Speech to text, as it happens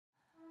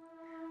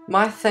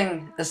My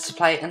thing is to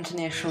play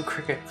international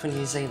cricket for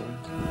New Zealand.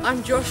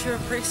 I'm Joshua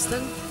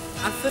Preston.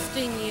 I'm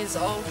 15 years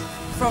old,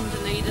 from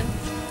Dunedin,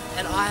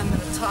 and I am an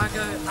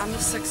Otago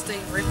under-16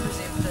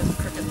 representative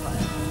cricket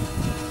player.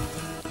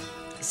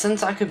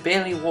 Since I could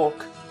barely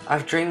walk,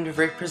 I've dreamed of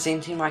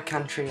representing my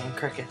country in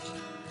cricket,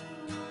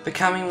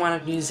 becoming one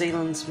of New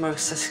Zealand's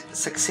most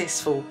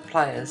successful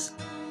players,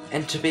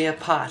 and to be a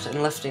part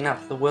in lifting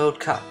up the World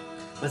Cup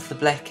with the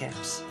Black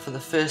Caps for the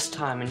first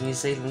time in New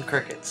Zealand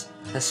cricket's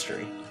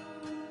history.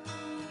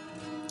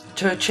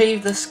 To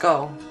achieve this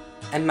goal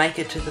and make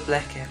it to the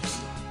Black Caps,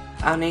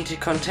 I'll need to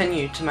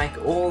continue to make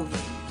all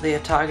the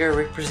Otago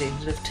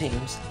representative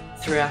teams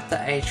throughout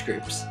the age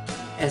groups,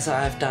 as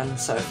I have done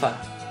so far,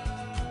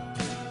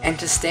 and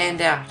to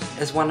stand out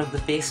as one of the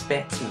best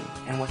batsmen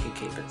and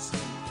wicketkeepers.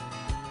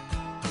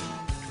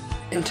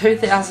 In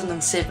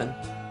 2007,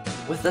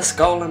 with this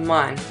goal in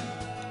mind,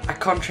 I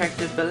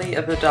contracted Billy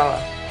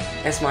Abdullah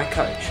as my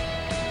coach.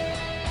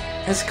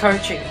 His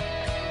coaching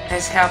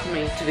has helped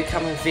me to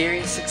become a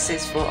very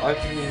successful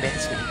opening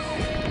batsman.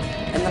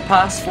 In the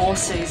past 4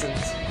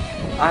 seasons,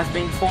 I've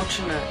been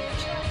fortunate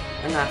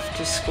enough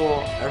to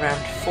score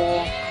around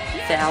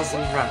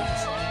 4,000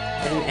 runs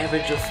at an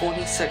average of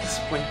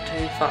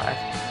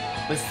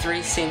 46.25 with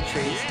 3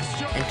 centuries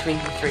and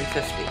 23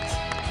 50s.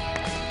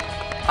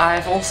 I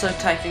have also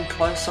taken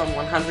close on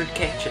 100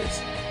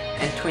 catches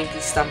and 20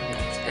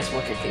 stumpings as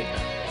wicketkeeper.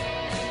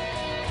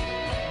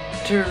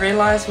 To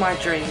realise my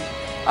dream,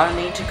 I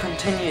need to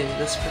continue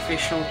this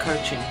professional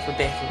coaching for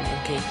batting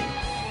and keeping,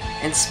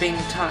 and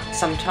spend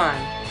some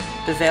time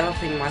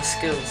developing my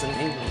skills in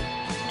England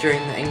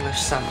during the English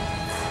summer.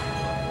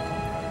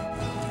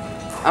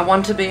 I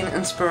want to be an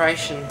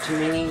inspiration to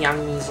many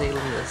young New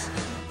Zealanders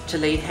to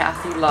lead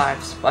healthy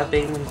lives by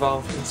being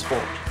involved in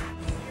sport,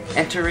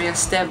 and to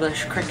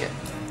re-establish cricket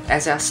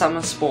as our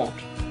summer sport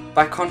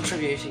by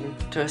contributing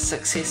to a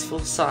successful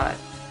side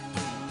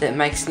that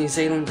makes New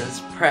Zealanders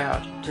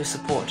proud to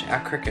support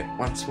our cricket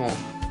once more.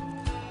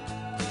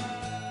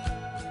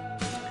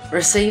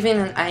 Receiving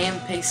an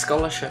AMP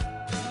scholarship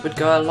would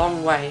go a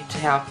long way to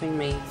helping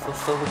me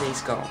fulfill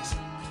these goals.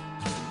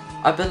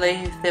 I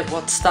believe that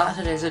what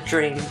started as a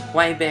dream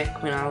way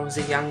back when I was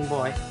a young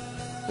boy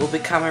will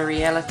become a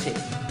reality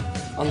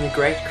on the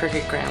great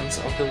cricket grounds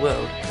of the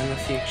world in the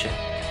future.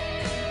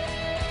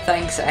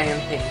 Thanks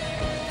AMP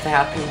for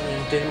helping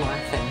me do my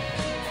thing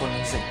for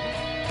New Zealand.